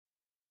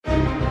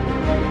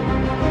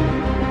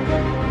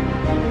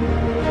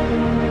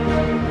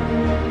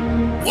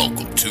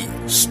Welcome to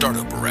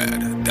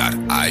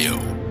StartupRad.io,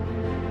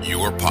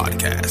 your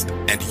podcast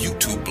and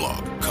YouTube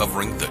blog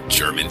covering the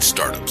German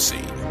startup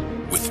scene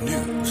with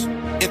news,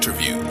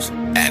 interviews,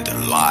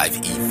 and live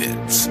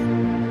events.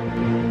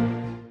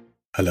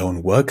 Hello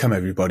and welcome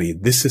everybody.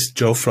 This is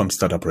Joe from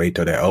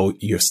StartupRad.io,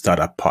 your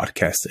startup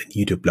podcast and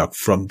YouTube blog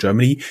from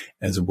Germany,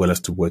 as well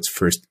as the world's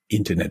first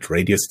internet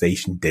radio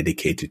station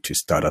dedicated to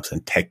startups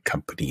and tech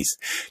companies.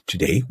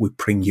 Today we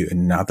bring you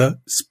another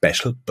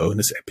special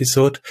bonus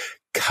episode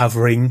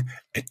covering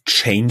a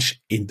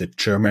change in the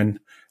German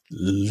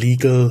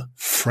legal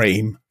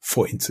frame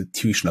for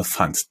institutional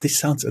funds. This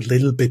sounds a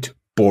little bit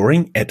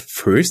boring at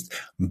first,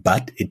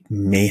 but it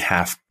may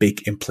have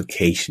big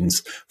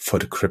implications for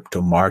the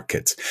crypto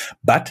markets.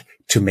 But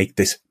to make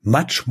this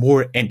much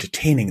more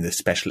entertaining, this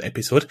special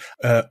episode,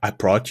 I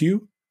brought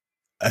you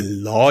a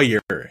lawyer.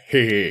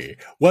 Hey,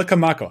 welcome,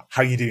 Marco.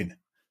 How are you doing?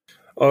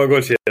 Oh,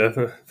 good.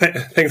 Yeah.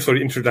 Thanks for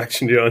the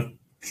introduction, John.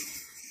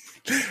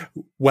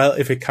 Well,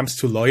 if it comes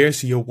to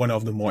lawyers, you're one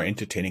of the more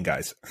entertaining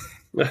guys.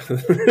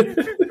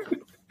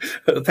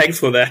 Thanks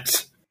for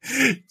that.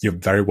 You're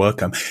very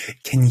welcome.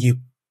 Can you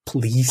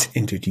please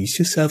introduce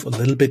yourself a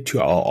little bit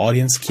to our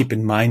audience? Keep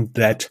in mind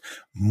that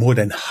more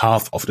than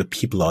half of the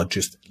people are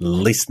just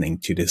listening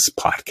to this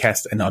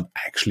podcast and not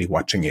actually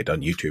watching it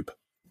on YouTube.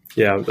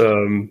 Yeah,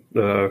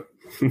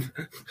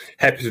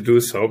 happy to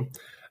do so.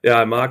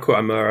 Yeah, Marco,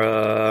 I'm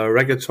a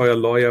regulatory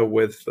lawyer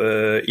with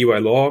EY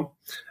Law,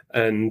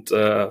 and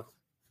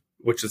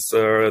which is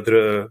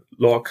the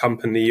law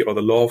company or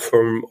the law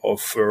firm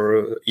of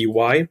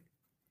EY.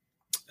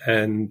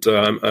 And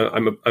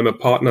I'm a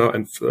partner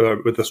and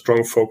with a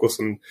strong focus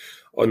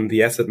on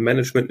the asset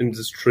management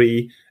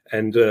industry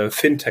and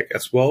fintech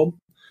as well.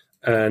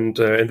 And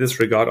in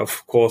this regard,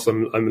 of course,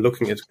 I'm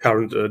looking at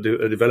current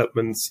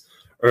developments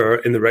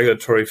in the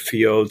regulatory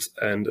field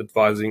and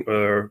advising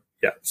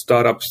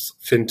startups,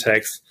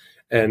 fintechs,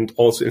 and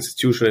also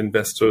institutional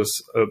investors,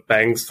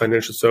 banks,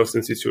 financial service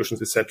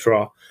institutions,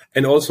 etc.,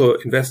 and also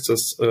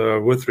investors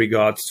with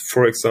regards,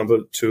 for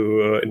example,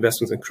 to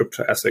investments in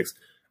crypto assets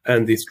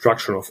and the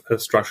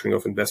structuring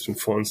of investment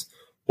funds,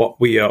 what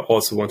we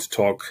also want to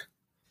talk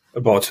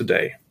about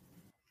today.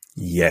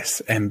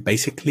 Yes, and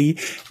basically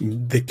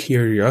the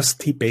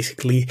curiosity,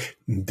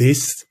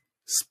 this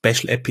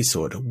special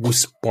episode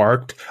was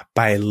sparked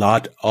by a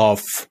lot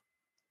of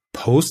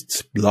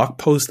blog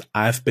posts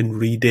I've been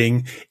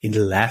reading in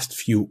the last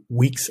few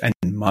weeks and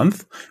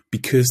months,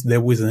 because there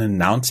was an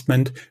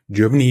announcement.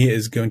 Germany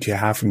is going to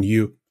have a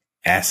new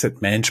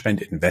asset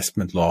management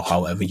investment law,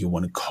 however you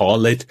want to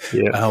call it,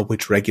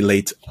 which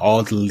regulates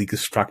all the legal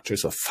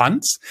structures of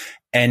funds.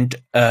 And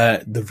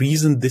the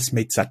reason this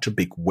made such a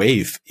big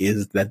wave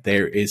is that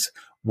there is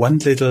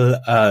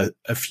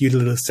a few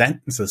little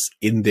sentences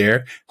in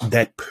there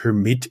that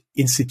permit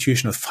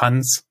institutional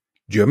funds,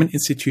 German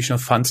institutional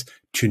funds,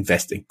 to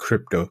invest in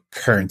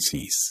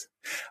cryptocurrencies.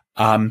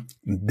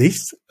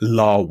 This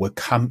law will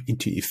come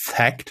into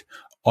effect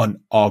on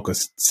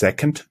August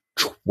 2nd,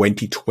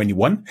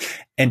 2021.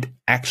 And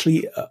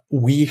actually,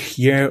 we're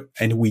here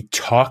and we're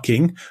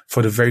talking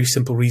for the very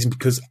simple reason,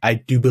 because I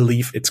do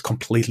believe it's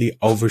completely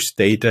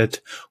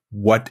overstated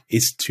what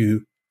is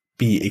to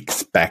be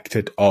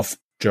expected of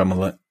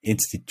German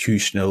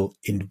institutional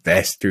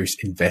investors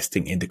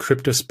investing in the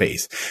crypto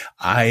space.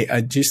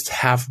 I just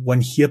have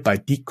one here by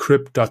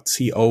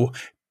decrypt.co.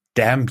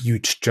 Damn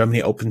huge.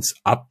 Germany opens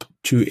up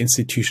to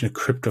institutional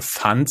crypto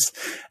funds.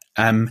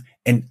 And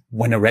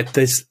when I read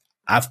this,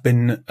 I've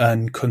been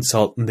a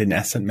consultant in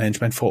asset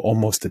management for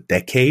almost a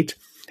decade,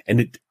 and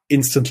it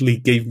instantly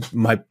gave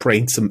my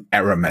brain some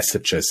error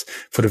messages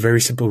for the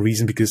very simple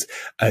reason, because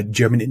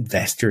German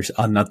investors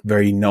are not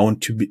very known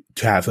to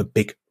have a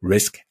big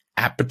risk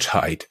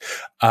appetite.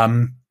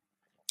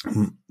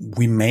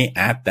 We may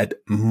add that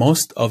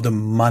most of the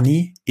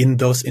money in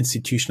those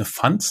institutional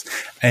funds,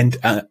 and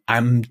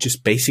I'm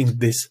just basing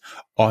this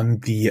on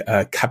the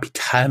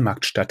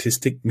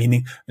Kapitalmarktstatistik,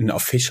 meaning an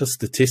official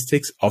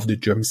statistics of the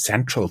German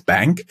central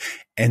bank,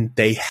 and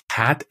they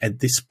had at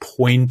this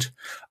point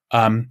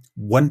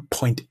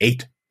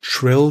 1.8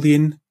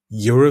 trillion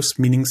euros,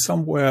 meaning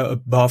somewhere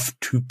above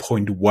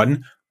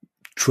 2.1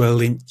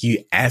 trillion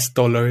US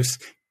dollars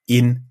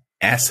in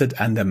asset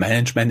under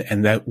management,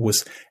 and that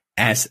was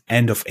as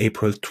end of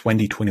April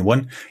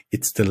 2021.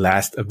 It's the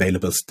last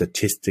available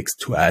statistics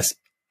to us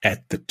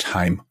at the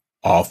time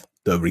of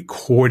the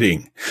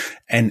recording.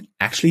 And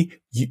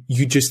actually,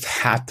 you just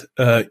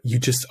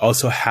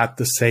also had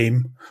the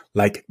same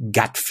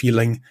gut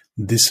feeling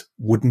this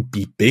wouldn't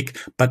be big.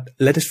 But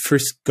let us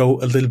first go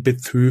a little bit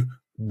through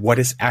what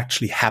is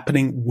actually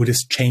happening, what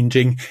is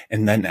changing,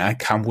 and then I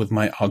come with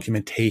my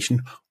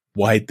argumentation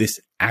why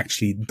this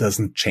actually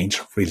doesn't change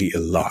really a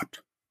lot.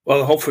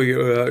 Well, hopefully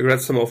you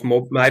read some of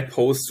my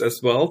posts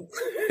as well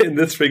in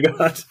this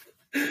regard.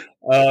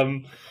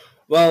 In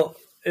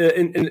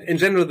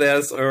general,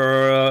 there's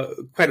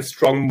quite a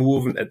strong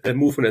movement at the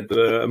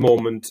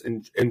moment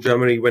in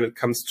Germany when it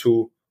comes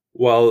to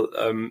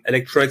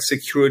electronic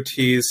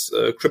securities,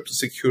 crypto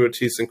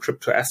securities, and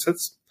crypto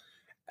assets.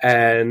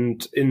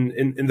 And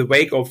in the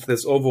wake of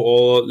this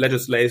overall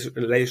legislation,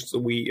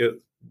 we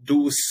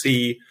do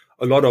see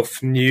a lot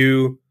of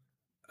new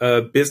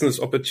business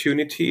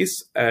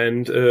opportunities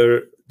and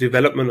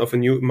development of a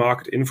new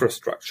market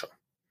infrastructure.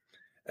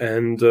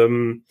 And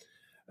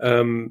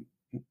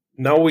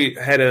now we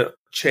had a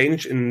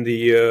change in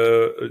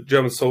the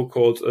German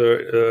so-called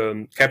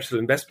Capital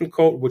Investment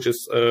Code, which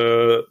is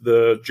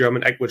the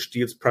German act which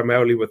deals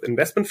primarily with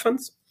investment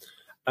funds.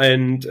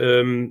 And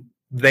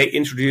they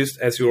introduced,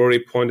 as you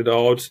already pointed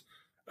out,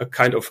 a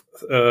kind of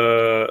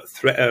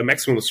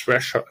maximum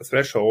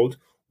threshold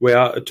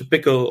where a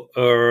typical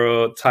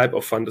type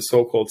of fund, a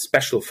so-called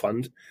special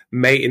fund,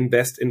 may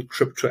invest in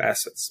crypto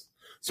assets.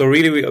 So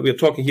really, we're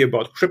talking here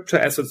about crypto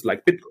assets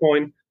like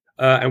Bitcoin,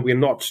 and we're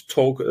not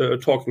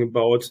talking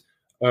about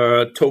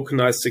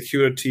tokenized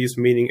securities,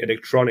 meaning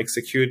electronic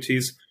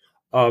securities.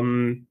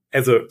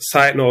 As a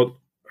side note,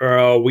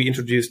 we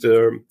introduced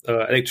the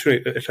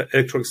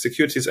Electronic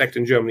Securities Act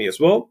in Germany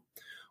as well,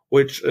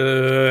 which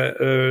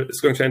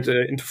is going to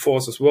enter into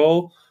force as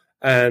well,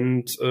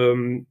 and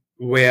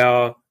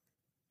where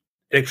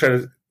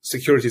electronic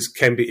securities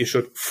can be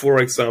issued,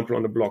 for example,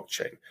 on the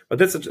blockchain. But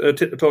that's a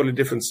totally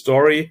different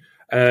story.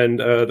 And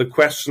the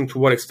question to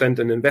what extent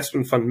an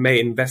investment fund may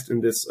invest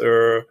in this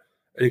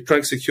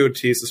electronic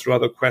securities is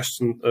rather a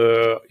question,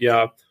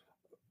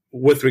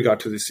 with regard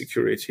to these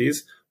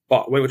securities.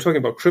 But when we're talking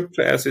about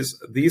crypto assets,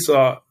 these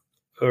are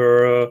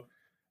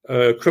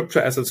crypto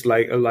assets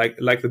like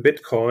the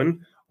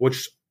Bitcoin,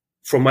 which,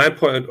 from my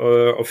point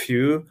of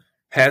view,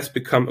 has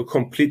become a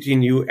completely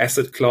new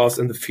asset class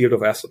in the field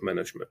of asset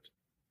management.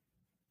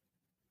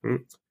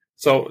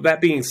 So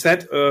that being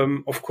said,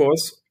 of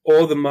course,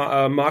 all the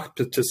market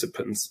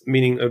participants,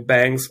 meaning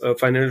banks,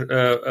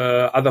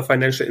 other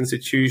financial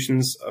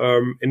institutions,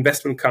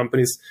 investment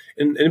companies,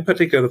 in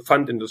particular the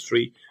fund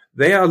industry,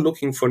 they are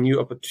looking for new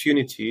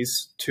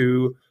opportunities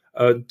to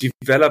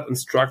develop and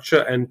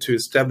structure and to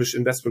establish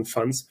investment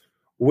funds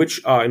which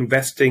are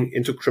investing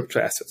into crypto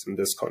assets in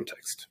this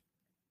context.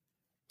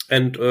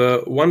 And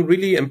one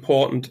really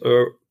important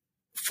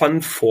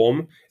fund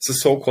form is a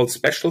so-called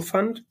special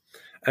fund.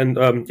 And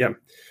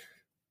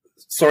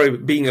sorry,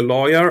 being a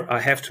lawyer, I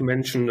have to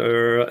mention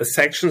a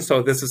section.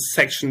 So this is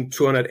section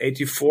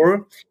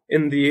 284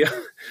 in the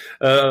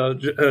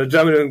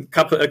German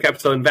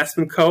Capital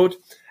Investment Code.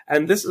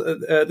 And this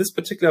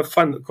particular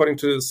fund, according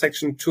to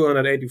section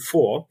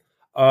 284,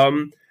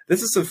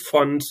 this is a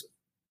fund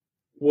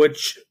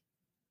which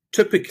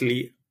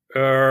typically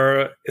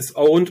is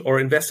owned or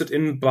invested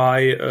in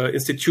by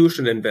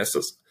institutional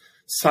investors,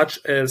 such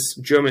as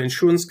German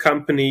insurance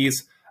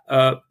companies,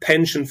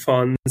 pension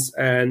funds,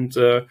 and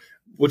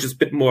which is a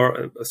bit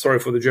more, sorry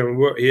for the German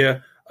word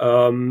here,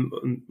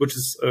 which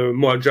is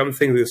more a German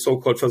thing, the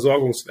so-called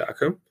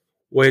Versorgungswerke,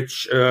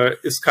 which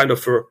is kind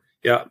of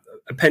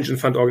a pension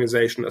fund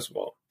organization as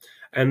well,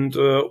 and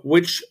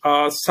which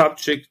are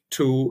subject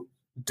to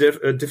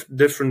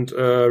different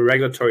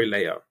regulatory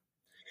layer.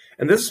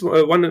 And this is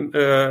one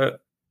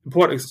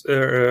important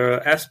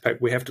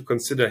aspect we have to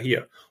consider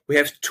here. We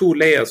have two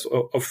layers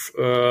of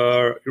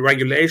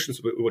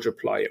regulations which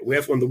apply. We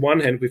have, on the one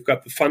hand, we've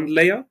got the fund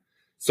layer,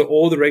 so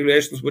all the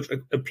regulations which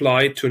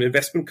apply to an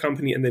investment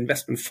company and the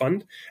investment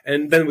fund.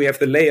 And then we have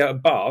the layer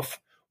above,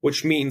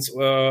 which means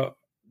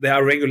there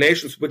are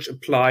regulations which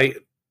apply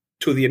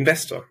to the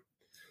investor.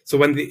 So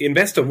when the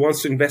investor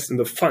wants to invest in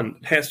the fund,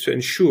 it has to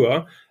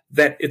ensure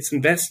that its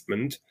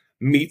investment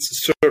meets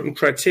certain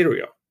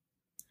criteria.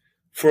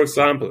 For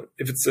example,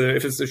 if it's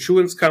an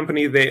insurance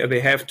company, they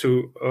have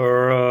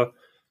to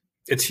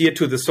adhere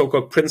to the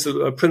so-called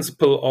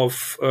principle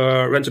of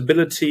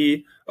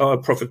rentability,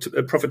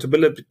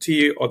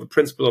 profitability, or the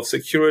principle of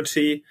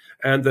security,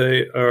 and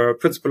the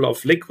principle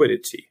of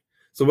liquidity.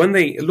 So when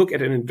they look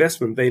at an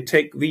investment, they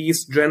take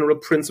these general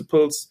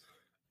principles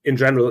in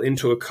general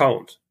into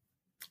account,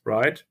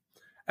 right?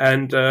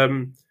 And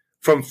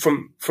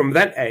from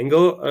that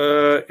angle,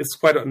 it's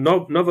quite a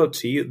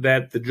novelty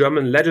that the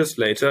German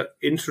legislator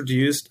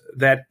introduced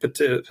that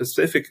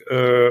specific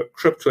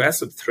crypto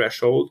asset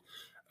threshold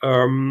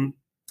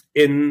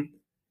in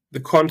the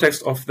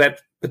context of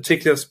that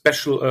particular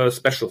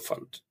special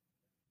fund,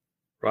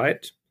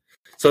 right?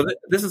 So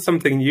this is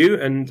something new,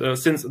 and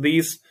since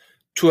these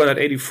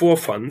 284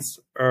 funds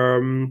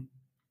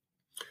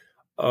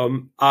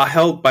are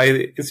held by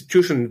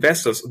institutional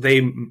investors,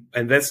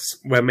 and that's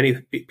where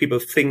many people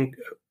think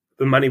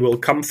the money will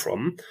come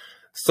from.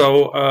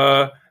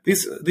 So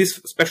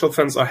these special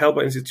funds are held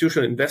by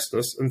institutional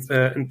investors,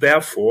 and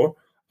therefore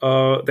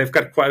they've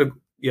got quite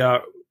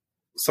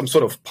some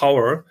sort of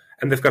power,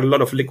 and they've got a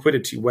lot of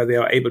liquidity where they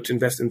are able to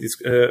invest in these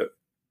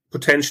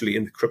potentially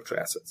in the crypto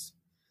assets.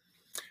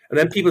 And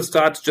then people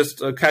start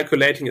just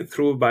calculating it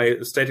through by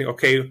stating,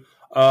 okay,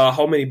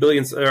 how many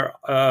billions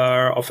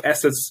of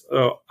assets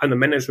under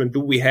management do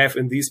we have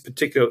in these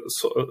particular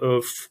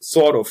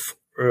sort of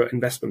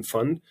investment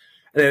fund?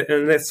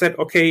 And they said,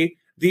 okay,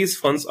 these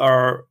funds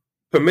are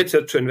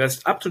permitted to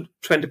invest up to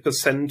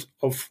 20%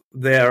 of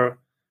their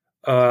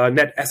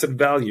net asset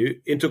value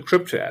into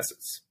crypto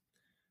assets.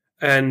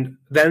 And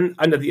then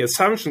under the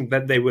assumption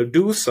that they will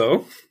do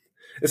so,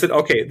 they said,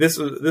 okay, this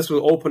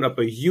will open up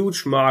a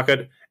huge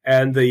market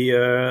and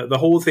the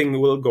whole thing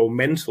will go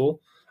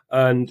mental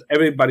and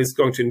everybody's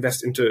going to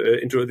invest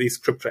into these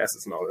crypto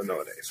assets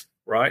nowadays,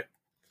 right?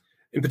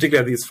 In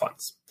particular, these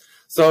funds.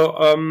 So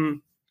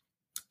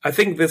I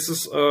think this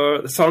is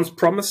sounds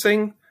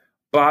promising,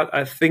 but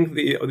I think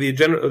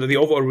the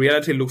overall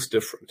reality looks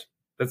different.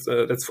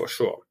 That's for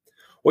sure.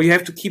 What you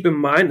have to keep in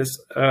mind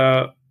is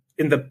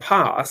in the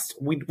past,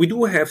 we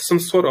do have some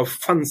sort of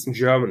funds in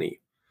Germany,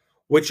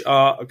 which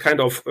are a kind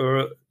of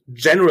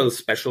general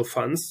special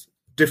funds,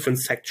 different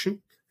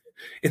section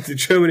in the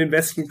German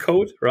investment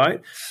code,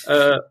 right?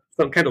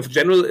 Some kind of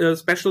general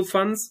special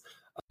funds,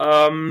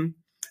 and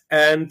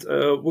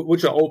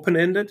which are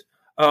open-ended.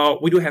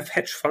 We do have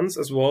hedge funds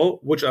as well,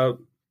 which are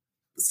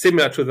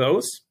similar to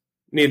those,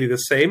 nearly the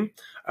same.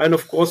 And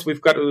of course,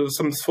 we've got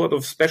some sort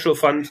of special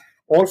fund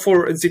all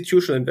for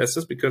institutional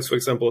investors, because, for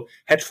example,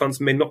 hedge funds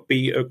may not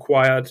be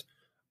acquired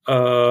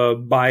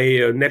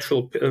by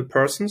natural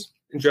persons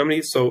in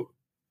Germany, so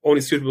only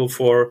suitable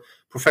for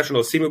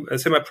professional,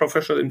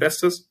 semi-professional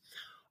investors.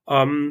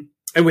 And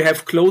we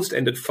have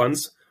closed-ended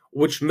funds,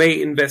 which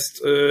may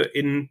invest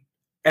in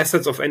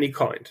assets of any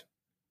kind.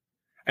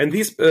 And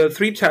these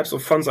three types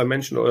of funds I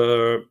mentioned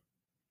were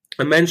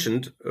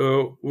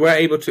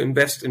able to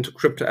invest into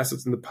crypto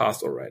assets in the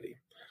past already.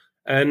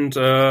 And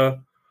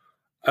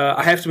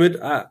I have to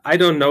admit, I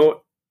don't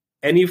know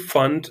any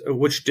fund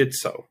which did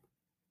so.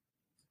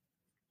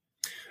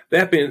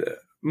 There have been,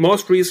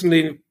 most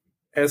recently,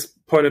 as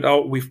pointed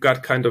out, we've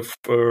got kind of,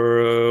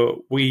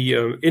 we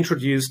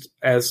introduced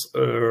as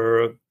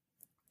a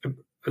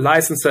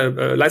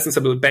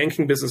licensable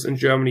banking business in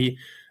Germany,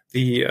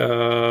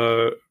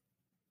 the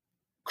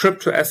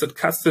crypto asset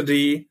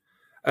custody,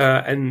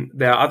 and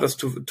there are others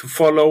to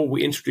follow.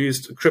 We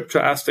introduced crypto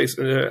assets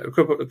in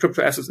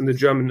the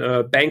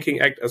German Banking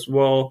Act as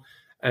well,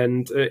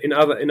 and in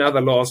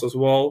other laws as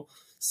well.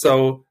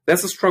 So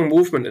there's a strong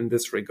movement in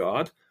this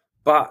regard.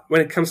 But when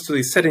it comes to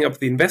the setting up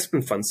the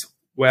investment funds,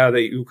 where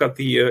you've got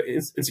the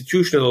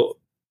institutional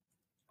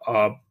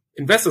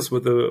investors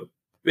with a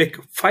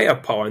big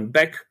firepower and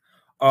back,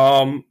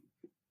 I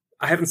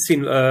haven't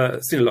seen a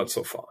lot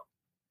so far.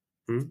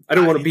 I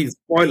don't want to be a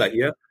spoiler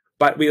here,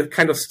 but we are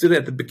kind of still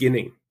at the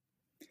beginning.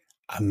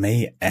 I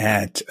may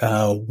add,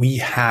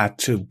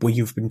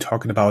 you've been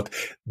talking about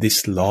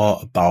this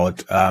law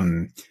about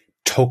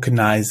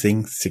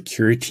tokenizing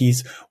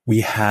securities.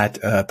 We had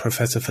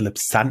Professor Philipp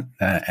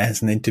Sandner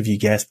as an interview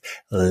guest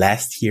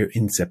last year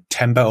in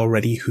September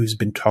already, who's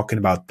been talking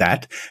about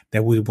that.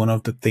 That was one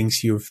of the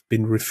things you've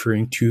been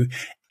referring to.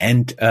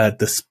 And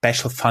the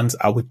special funds,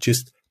 I would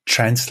just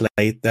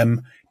translate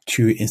them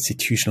to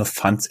institutional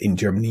funds in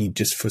Germany,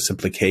 just for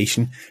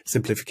simplification.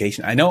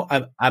 I know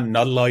I'm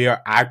not a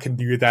lawyer. I can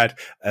do that,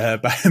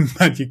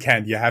 but you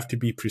can't. You have to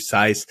be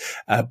precise.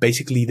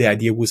 Basically, the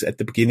idea was at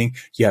the beginning,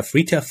 you have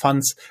retail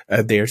funds.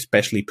 They're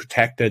specially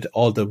protected.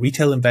 All the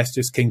retail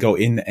investors can go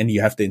in, and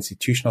you have the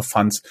institutional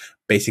funds.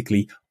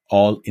 Basically,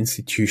 all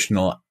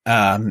institutional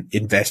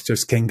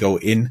investors can go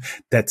in.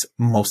 That's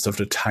most of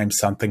the time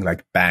something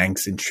like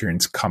banks,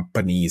 insurance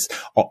companies,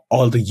 or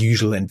all the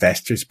usual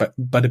investors.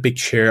 But a big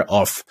share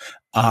of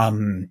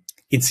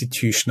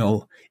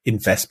institutional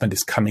investment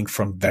is coming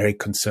from very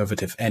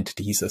conservative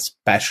entities,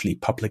 especially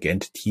public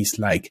entities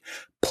like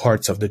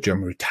parts of the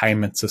German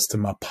retirement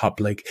system are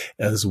public,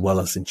 as well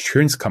as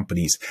insurance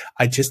companies.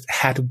 I just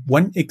had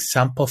one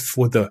example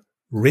for the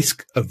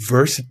risk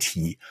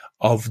aversity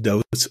of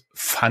those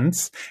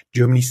funds.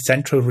 Germany's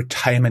central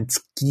retirement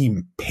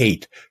scheme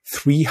paid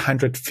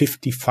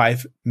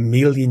 355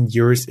 million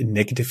euros in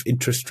negative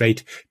interest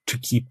rate to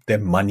keep their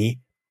money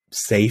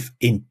safe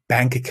in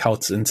bank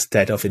accounts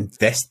instead of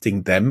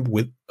investing them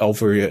with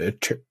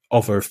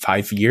over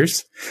 5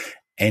 years.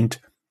 And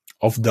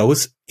of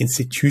those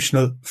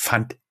institutional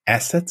fund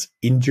assets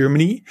in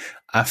Germany,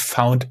 I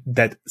found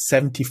that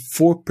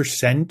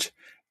 74%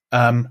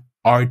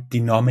 are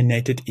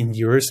denominated in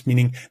euros,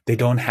 meaning they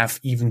don't have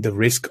even the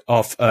risk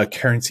of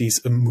currencies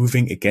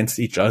moving against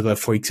each other.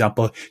 For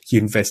example, you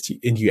invest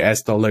in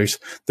US dollars,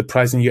 the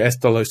price in US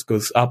dollars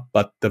goes up,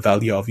 but the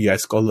value of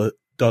US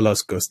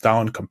dollars goes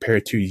down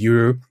compared to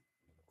euro.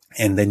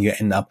 And then you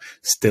end up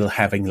still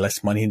having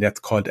less money. That's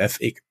called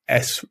FX,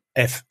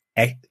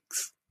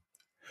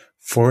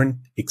 foreign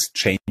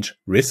exchange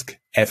risk,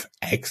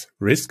 FX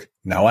risk.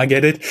 Now I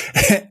get it.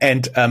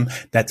 And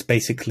that's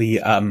basically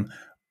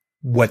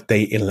what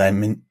they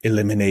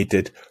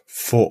eliminated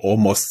for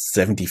almost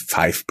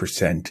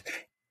 75%.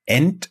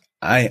 And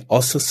I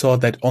also saw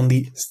that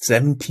only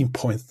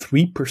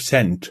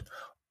 17.3%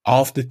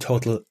 of the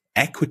total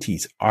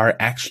equities are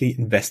actually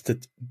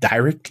invested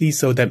directly.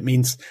 So that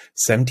means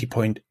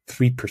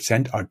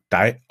 70.3% are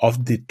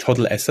of the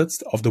total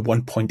assets of the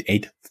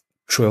 1.8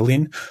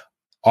 trillion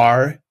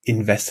are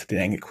invested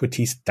in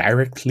equities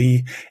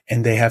directly.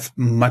 And they have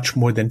much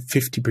more than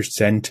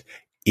 50%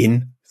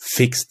 in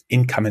fixed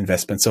income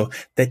investments. So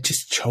that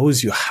just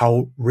shows you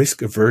how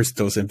risk averse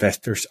those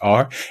investors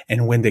are.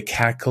 And when they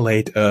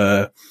calculate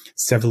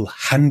several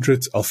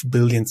hundreds of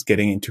billions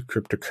getting into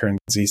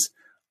cryptocurrencies,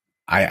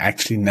 I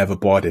actually never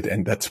bought it.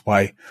 And that's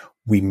why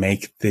we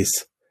make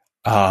this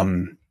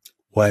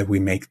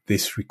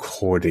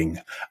recording.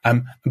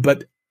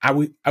 But I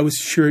was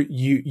sure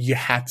you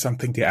had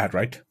something to add,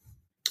 right?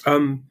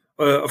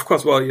 Of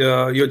course. Well,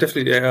 you're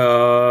definitely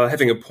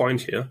having a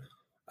point here.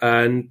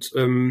 And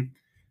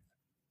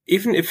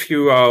even if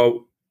you are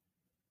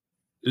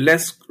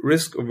less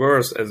risk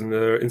averse as an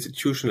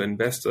institutional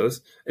investor,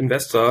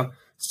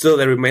 still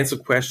there remains a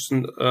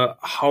question: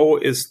 how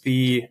is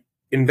the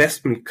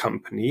investment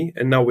company,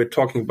 and now we're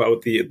talking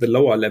about the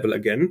lower level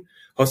again,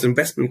 how's the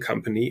investment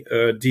company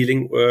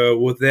dealing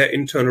with their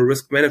internal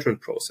risk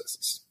management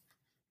processes?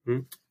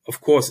 Of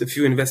course, if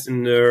you invest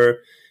in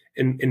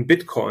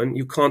Bitcoin,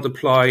 you can't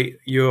apply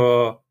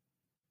your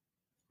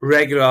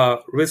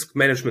regular risk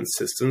management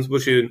systems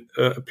which you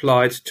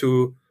applied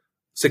to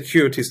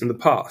securities in the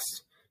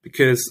past,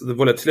 because the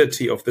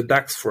volatility of the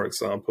DAX, for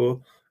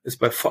example, is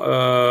by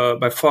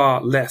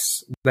far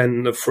less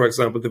than, for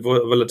example, the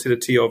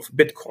volatility of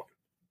Bitcoin.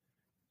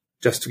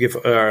 Just to give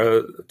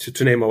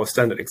to name our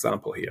standard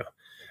example here.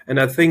 And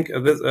I think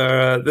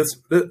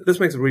this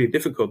makes it really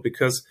difficult,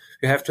 because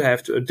you have to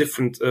have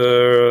different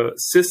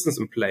systems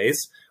in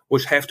place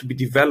which have to be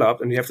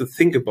developed, and you have to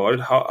think about it,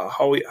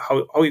 how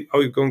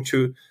you're going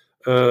to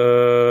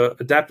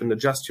adapt and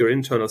adjust your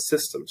internal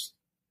systems.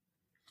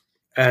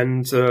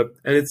 And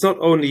it's not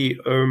only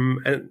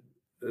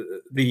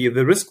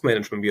the risk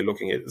management we're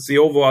looking at; it's the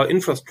overall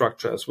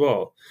infrastructure as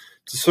well.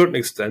 To a certain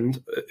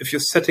extent, if you're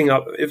setting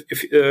up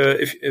if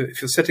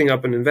you're setting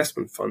up an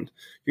investment fund,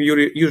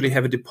 you usually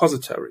have a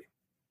depository.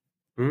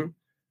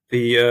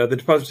 The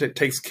depository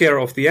takes care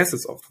of the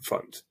assets of the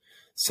fund.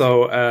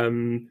 So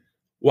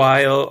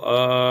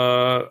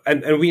while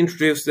and we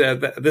introduced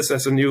this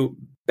as a new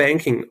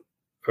banking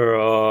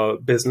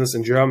business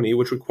in Germany,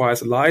 which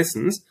requires a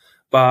license.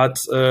 But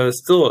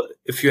still,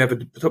 if you have a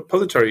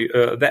depository,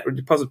 that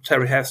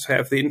depository has to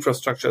have the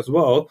infrastructure as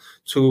well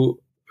to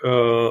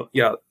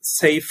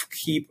safe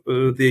keep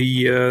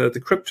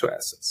the crypto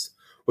assets,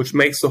 which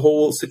makes the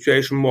whole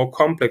situation more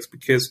complex,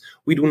 because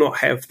we do not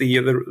have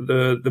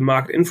the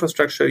market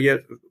infrastructure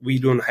yet. We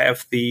don't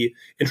have the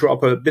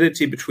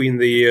interoperability between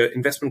the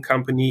investment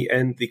company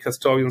and the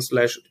custodian /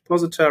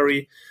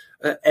 depository,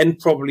 and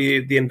probably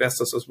the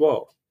investors as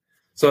well.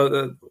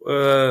 So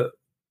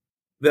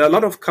there are a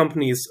lot of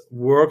companies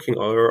working,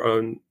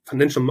 or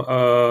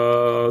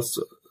financial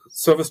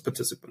service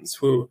participants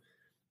who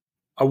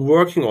are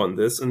working on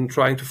this and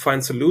trying to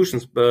find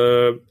solutions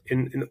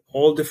in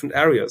all different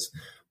areas.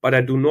 But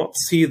I do not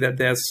see that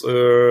there's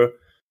a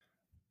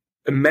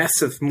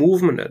massive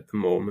movement at the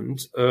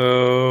moment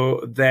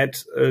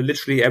that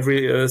literally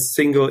every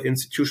single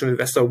institutional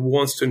investor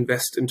wants to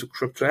invest into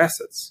crypto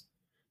assets.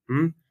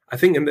 I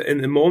think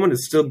in the moment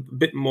it's still a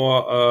bit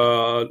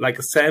more like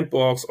a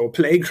sandbox or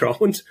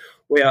playground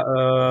where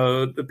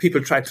the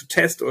people try to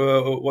test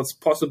what's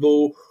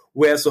possible,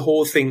 where's the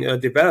whole thing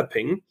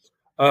developing.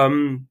 I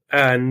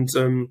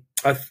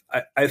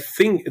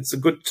think it's a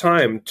good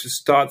time to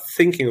start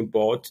thinking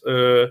about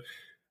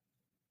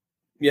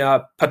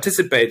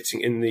participating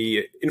in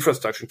the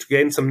infrastructure, to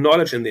gain some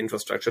knowledge in the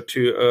infrastructure,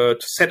 to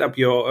set up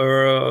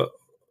your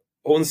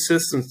own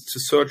systems, to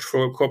search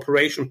for a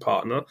cooperation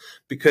partner,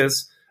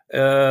 because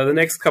the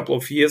next couple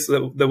of years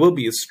there will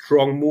be a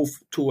strong move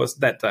towards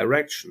that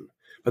direction.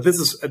 But this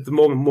is at the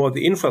moment more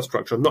the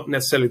infrastructure, not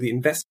necessarily the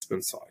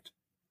investment side,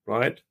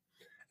 right?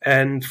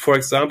 And for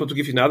example, to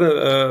give you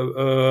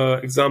another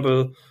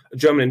example, a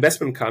German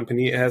investment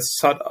company has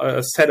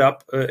set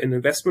up an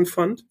investment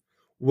fund,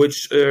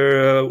 which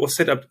was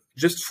set up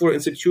just for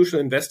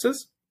institutional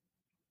investors.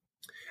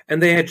 And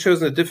they had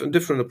chosen a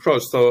different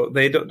approach. So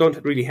they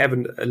don't really have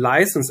a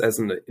license as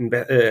an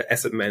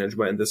asset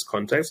manager in this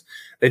context.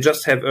 They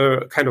just have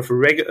a kind of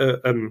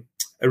a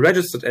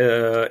registered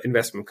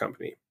investment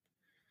company.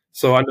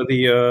 So under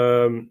the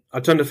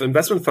Alternative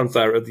Investment Funds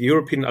Directive, the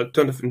European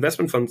Alternative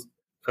Investment Funds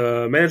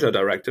Manager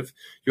Directive,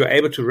 you're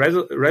able to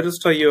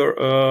register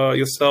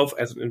yourself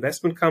as an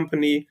investment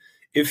company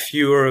if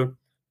you're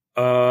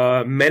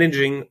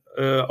managing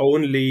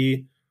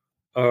only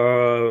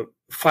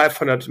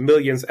 500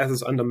 million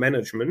assets under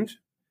management.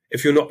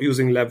 If you're not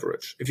using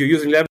leverage, if you're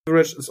using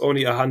leverage, it's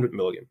only 100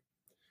 million.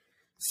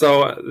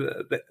 So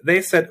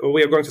they said,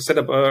 we are going to set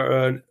up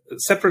a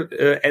separate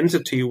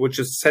entity which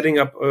is setting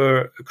up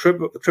a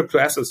crypto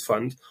assets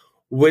fund,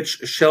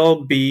 which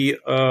shall be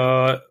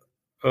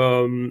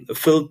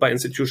filled by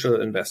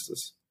institutional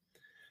investors.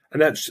 And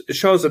that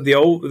shows that the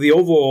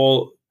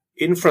overall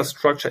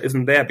infrastructure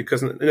isn't there,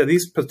 because in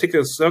these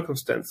particular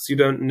circumstances, you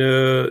don't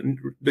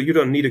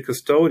need a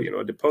custodian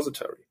or a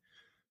depository,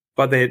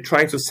 but they're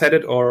trying to set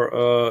it,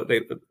 or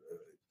they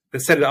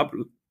set it up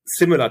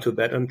similar to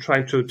that, and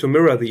trying to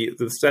mirror the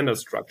standard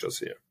structures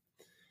here.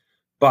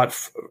 But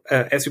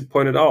as you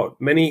pointed out,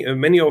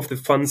 many of the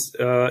funds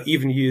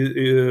even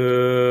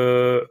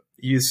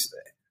use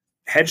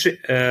hedge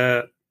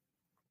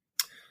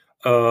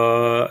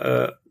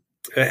hedging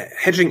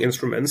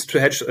instruments to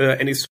hedge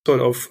any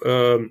sort of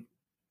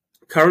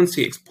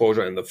currency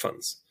exposure in the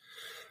funds,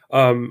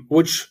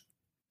 which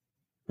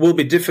will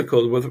be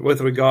difficult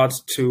with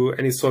regards to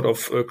any sort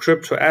of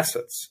crypto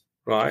assets,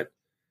 right?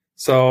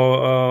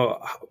 So,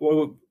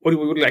 what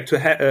would we like to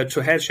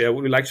hedge here?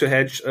 Would we like to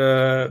hedge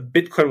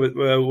Bitcoin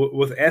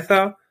with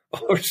Ether?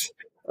 Or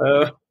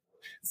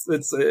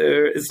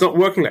it's not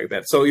working like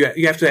that. So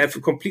you have to have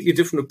a completely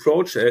different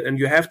approach, and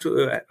you have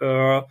to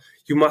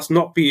you must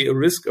not be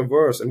risk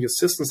averse, and your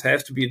systems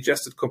have to be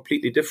adjusted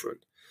completely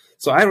different.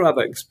 So I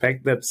rather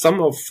expect that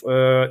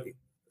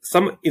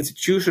some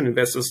institutional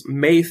investors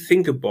may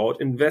think about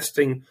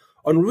investing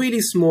on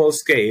really small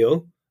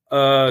scale,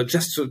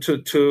 just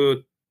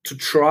to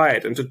try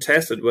it and to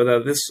test it,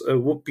 whether this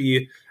would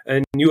be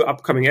a new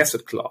upcoming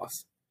asset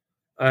class.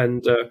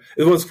 And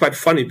it was quite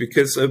funny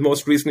because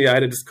most recently I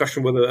had a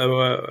discussion with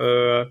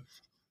a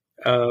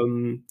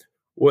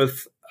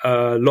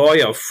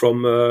lawyer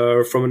from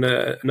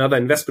another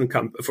investment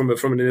company, from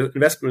an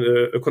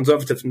a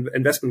conservative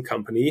investment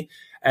company,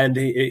 and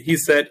he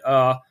said,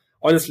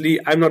 honestly,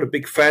 I'm not a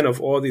big fan of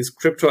all these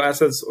crypto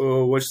assets,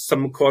 which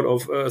some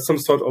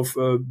sort of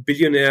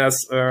billionaires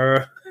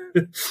are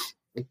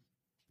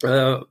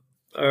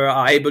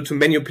able to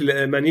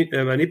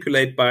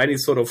manipulate by any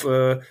sort of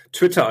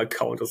Twitter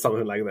account or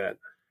something like that.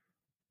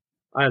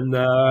 And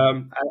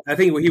I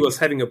think he was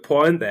having a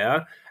point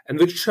there, and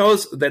which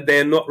shows that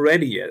they're not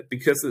ready yet,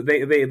 because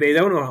they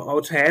don't know how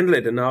to handle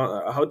it and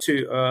how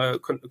to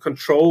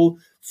control,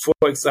 for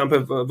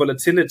example,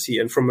 volatility,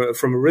 and from a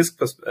risk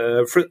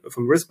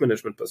from risk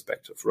management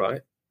perspective,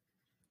 right?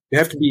 You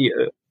have to be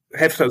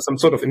have some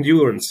sort of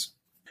endurance.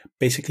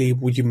 Basically,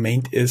 what you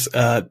meant is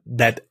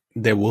that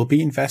there will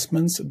be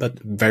investments, but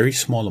very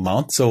small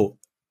amounts. So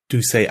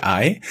do say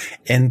I,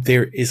 and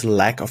there is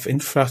lack of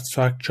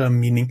infrastructure,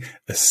 meaning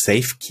a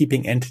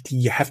safekeeping entity.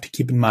 You have to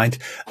keep in mind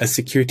a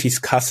securities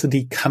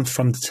custody comes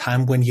from the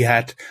time when you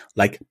had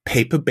like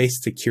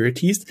paper-based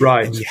securities,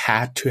 right? And you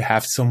had to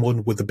have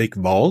someone with a big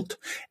vault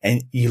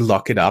and you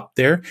lock it up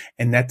there.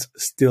 And that's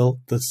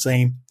still the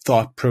same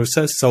thought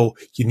process. So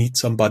you need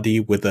somebody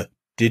with a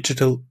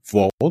digital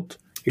vault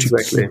to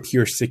keep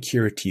your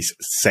securities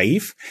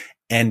safe.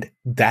 And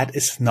that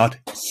is not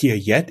here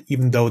yet,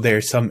 even though there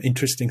are some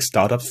interesting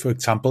startups. For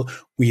example,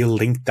 we'll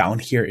link down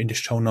here in the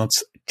show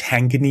notes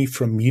Tangany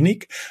from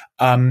Munich,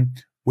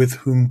 with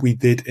whom we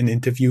did an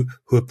interview,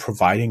 who are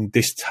providing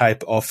this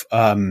type of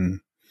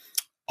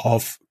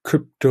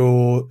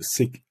crypto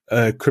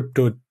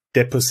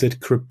deposit,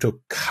 crypto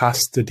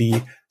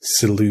custody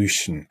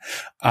solution.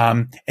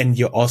 And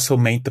you also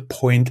made the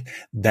point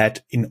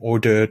that in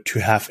order to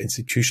have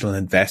institutional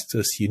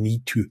investors, you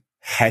need to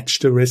hedge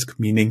the risk,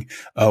 meaning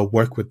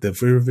work with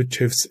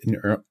derivatives in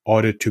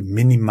order to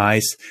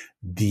minimize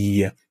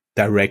the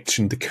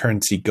direction the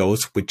currency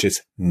goes, which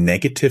is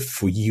negative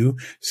for you.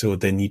 So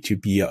there need to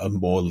be a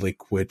more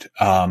liquid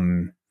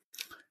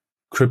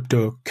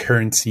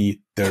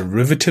cryptocurrency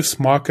derivatives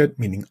market,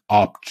 meaning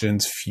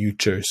options,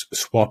 futures,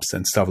 swaps,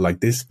 and stuff like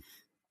this,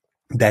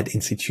 that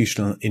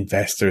institutional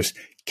investors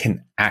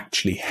can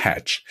actually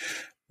hedge.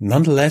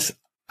 Nonetheless,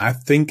 I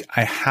think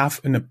I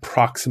have an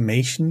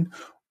approximation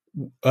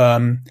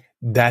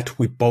that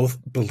we both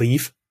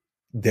believe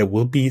there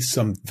will be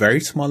some very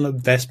small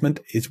investment.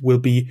 It will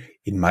be,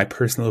 in my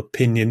personal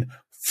opinion,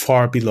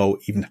 far below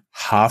even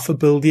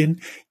 $500 million,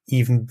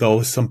 even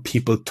though some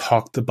people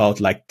talked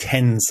about like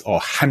tens or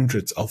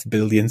hundreds of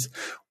billions,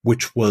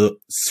 which will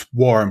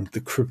swarm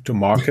the crypto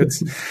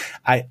markets.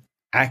 I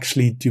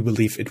actually do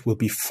believe it will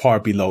be far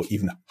below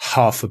even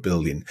 $500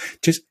 million.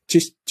 Just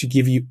to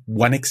give you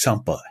one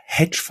example,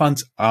 hedge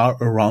funds are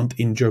around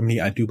in Germany,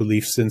 I do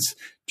believe, since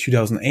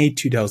 2008,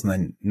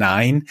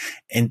 2009,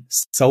 and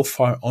so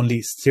far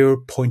only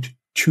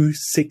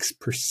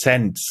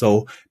 0.26%.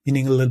 So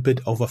meaning a little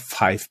bit over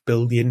 5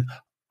 billion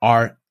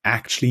are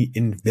actually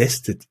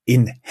invested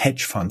in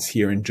hedge funds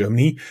here in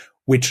Germany,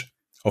 which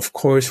of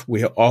course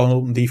we are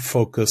only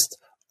focused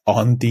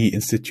on the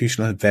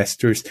institutional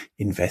investors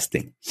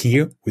investing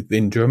here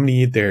within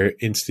Germany. There are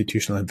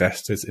institutional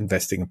investors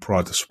investing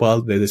abroad as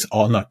well. That is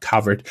all not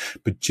covered,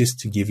 but just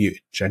to give you a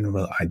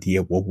general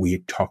idea what we're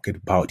talking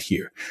about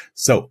here.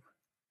 So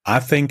I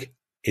think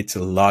it's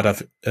a lot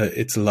of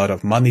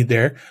money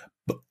there,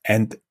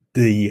 and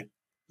the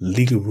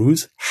legal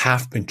rules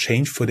have been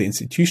changed for the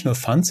institutional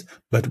funds,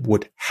 but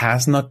what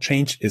has not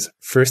changed is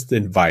first the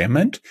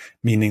environment,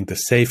 meaning the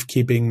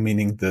safekeeping,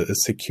 meaning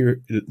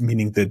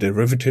the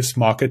derivatives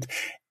market,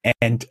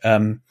 and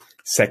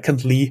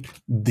secondly,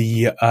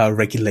 the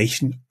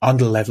regulation on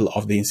the level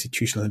of the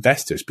institutional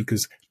investors,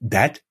 because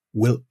that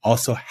will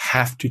also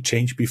have to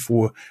change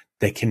before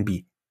there can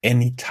be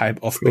any type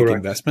of big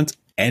investments.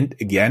 And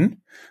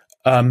again,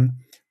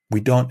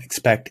 we don't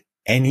expect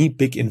any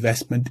big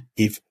investment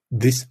if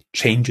this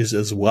changes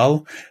as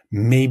well.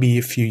 Maybe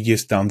a few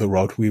years down the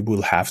road, we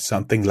will have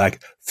something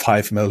like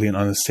 5 million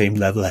on the same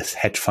level as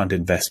hedge fund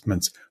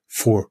investments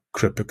for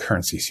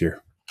cryptocurrencies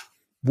here.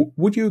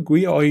 Would you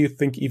agree, or you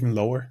think even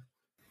lower?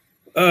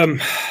 I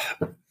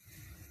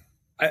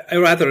I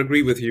rather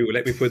agree with you.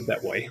 Let me put it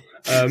that way.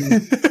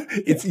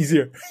 It's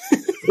easier.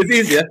 It's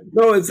easier.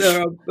 No, it's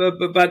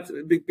but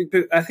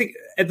I think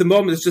at the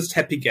moment it's just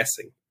happy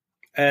guessing,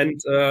 and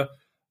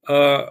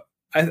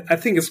I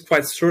think it's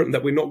quite certain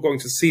that we're not going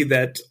to see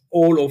that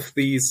all of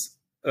these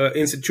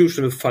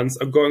institutional funds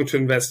are going to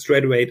invest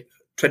straight away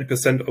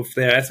 20% of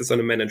their assets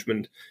under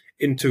management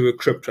into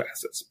crypto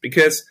assets,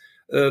 because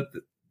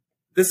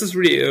this is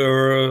really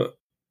a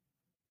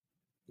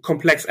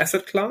complex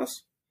asset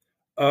class.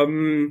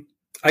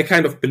 I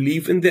kind of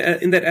believe in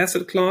that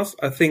asset class.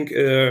 I think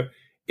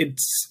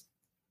it's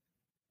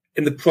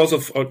in the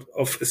process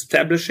of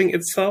establishing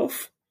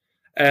itself,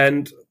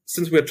 and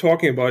since we're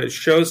talking about it, it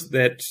shows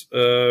that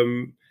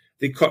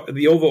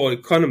the overall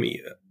economy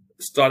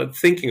started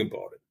thinking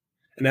about it,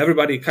 and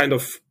everybody kind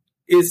of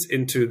is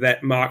into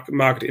that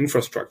market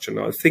infrastructure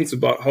now. It thinks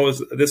about how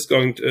is this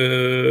going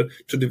to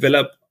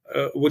develop,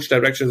 which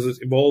direction is it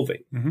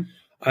evolving. Mm-hmm.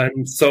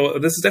 And so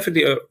this is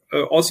definitely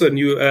also a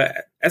new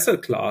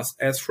asset class,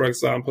 as, for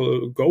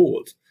example,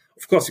 gold.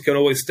 Of course, you can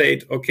always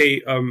state,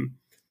 okay,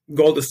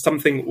 gold is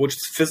something which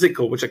is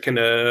physical, which I can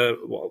at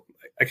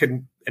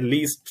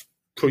least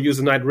produce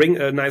a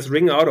nice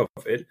ring out of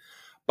it.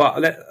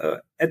 But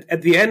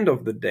at the end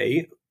of the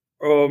day,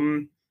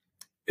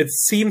 it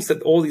seems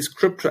that all these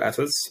crypto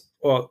assets,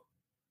 or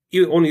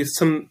only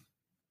some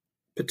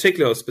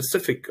particular,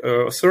 specific,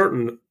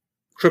 certain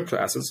crypto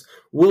assets,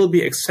 will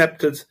be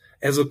accepted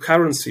as a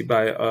currency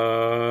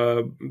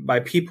by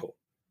people.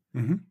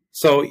 Mm-hmm.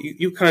 So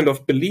you kind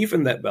of believe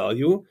in that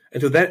value, and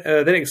to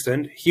that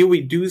extent, here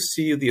we do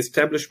see the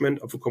establishment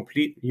of a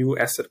complete new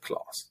asset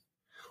class,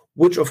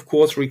 which of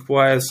course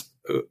requires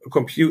a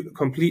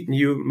complete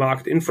new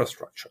market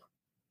infrastructure.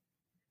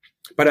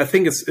 But I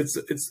think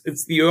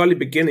it's the early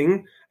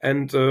beginning,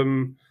 and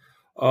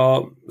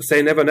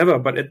say never, never.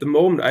 But at the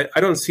moment, I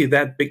don't see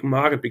that big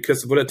market,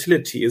 because the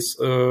volatility is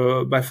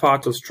by far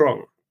too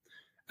strong.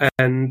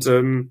 And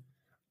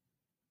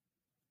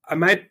I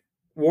might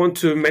want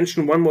to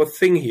mention one more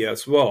thing here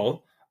as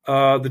well.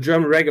 The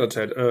German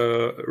regulator,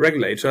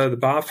 the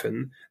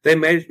BaFin, they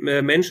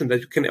mentioned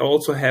that you can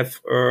also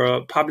have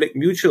public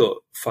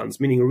mutual funds,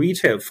 meaning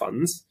retail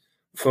funds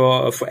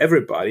for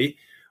everybody,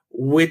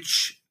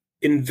 which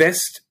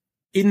invest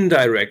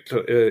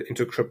indirectly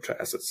into crypto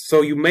assets.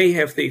 So you may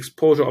have the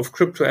exposure of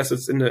crypto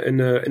assets in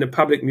a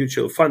public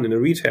mutual fund, in a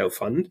retail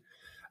fund,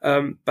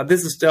 but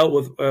this is dealt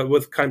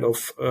with kind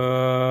of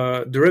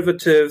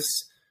derivatives,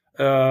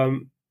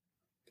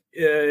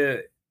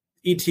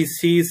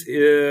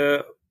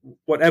 ETCs,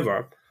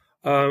 whatever,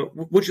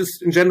 which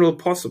is in general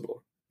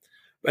possible.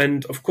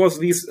 And of course,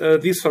 these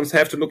funds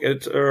have to look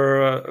at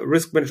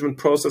risk management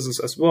processes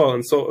as well.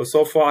 And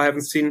so far, I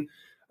haven't seen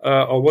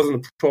or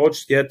wasn't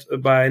approached yet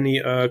by any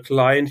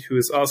client who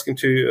is asking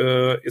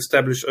to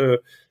establish a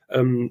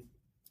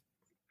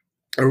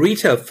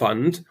retail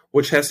fund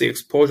which has the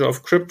exposure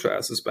of crypto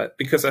assets. But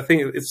because I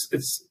think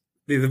it's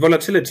the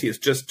volatility is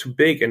just too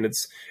big, and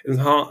it's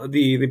hard,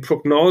 the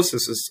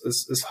prognosis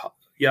is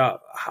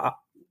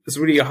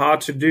really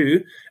hard to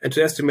do and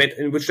to estimate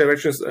in which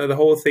direction is the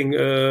whole thing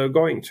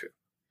going to.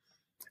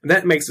 And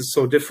that makes it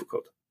so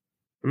difficult.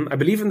 I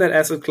believe in that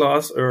asset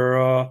class,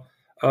 now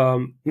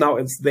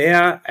it's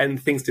there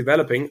and things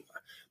developing,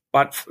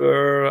 but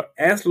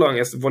as long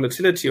as the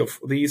volatility of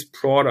these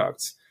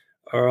products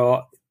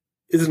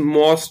isn't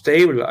more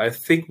stable, I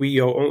think we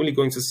are only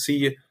going to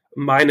see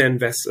minor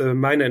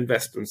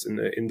investments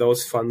in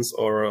those funds,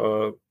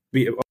 or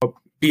be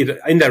it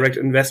indirect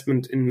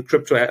investment in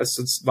crypto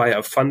assets via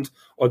a fund,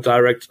 or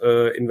direct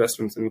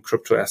investments in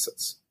crypto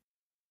assets.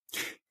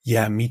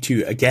 Yeah, me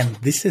too. Again,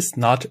 this is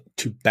not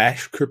to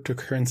bash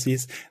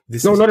cryptocurrencies.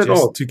 This is not just at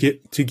all. to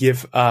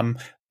give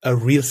a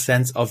real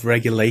sense of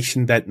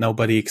regulation, that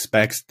nobody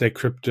expects the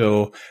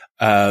crypto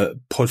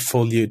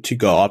portfolio to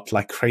go up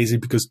like crazy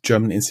because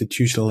German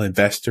institutional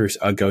investors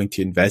are going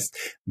to invest.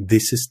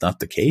 This is not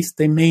the case.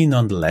 They may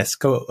nonetheless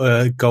go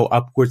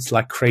upwards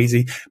like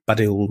crazy, but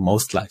it will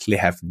most likely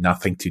have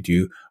nothing to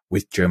do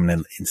with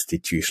German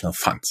institutional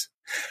funds.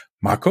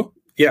 Marco?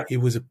 Yeah, it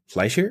was a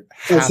pleasure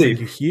having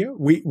you here.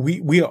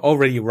 We are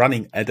already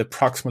running at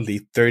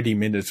approximately 30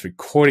 minutes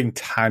recording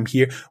time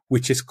here,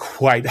 which is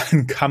quite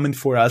uncommon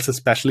for us,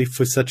 especially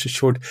for such a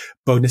short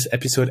bonus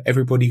episode.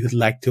 Everybody who'd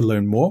like to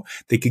learn more,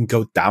 they can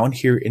go down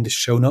here in the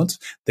show notes.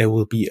 There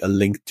will be a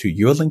link to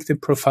your LinkedIn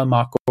profile,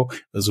 Marco,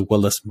 as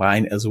well as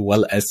mine, as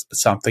well as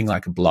something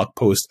like a blog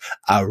post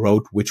I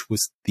wrote, which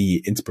was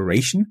the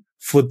inspiration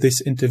for this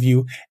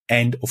interview.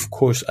 And of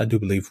course, I do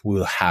believe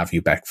we'll have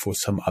you back for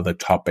some other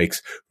topics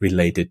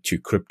related to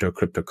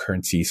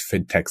cryptocurrencies,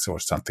 fintechs, or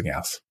something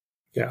else.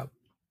 Yeah.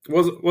 It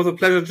was a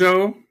pleasure,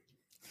 Joe.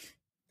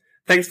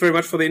 Thanks very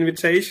much for the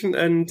invitation,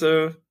 and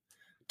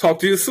talk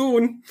to you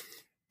soon.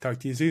 Talk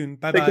to you soon.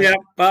 Bye-bye. Take care.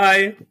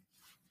 Bye.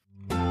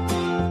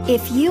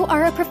 If you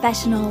are a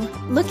professional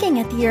looking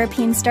at the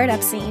European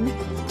startup scene,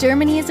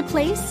 Germany is a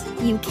place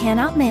you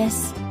cannot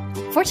miss.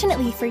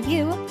 Fortunately for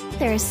you,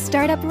 there is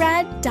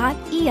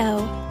StartupRad.io,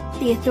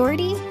 the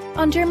authority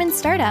on German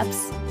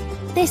startups.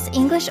 This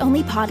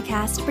English-only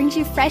podcast brings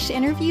you fresh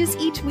interviews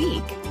each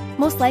week.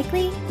 Most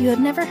likely, you have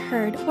never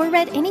heard or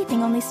read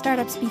anything on these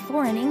startups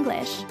before in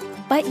English,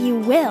 but you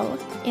will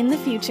in the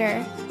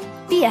future.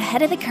 Be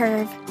ahead of the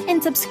curve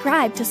and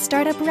subscribe to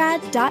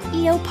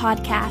StartupRad.io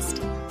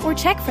podcast, or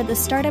check for the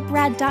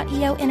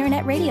StartupRad.io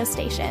internet radio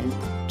station.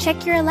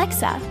 Check your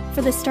Alexa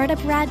for the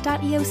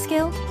StartupRad.io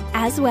skill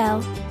as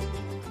well.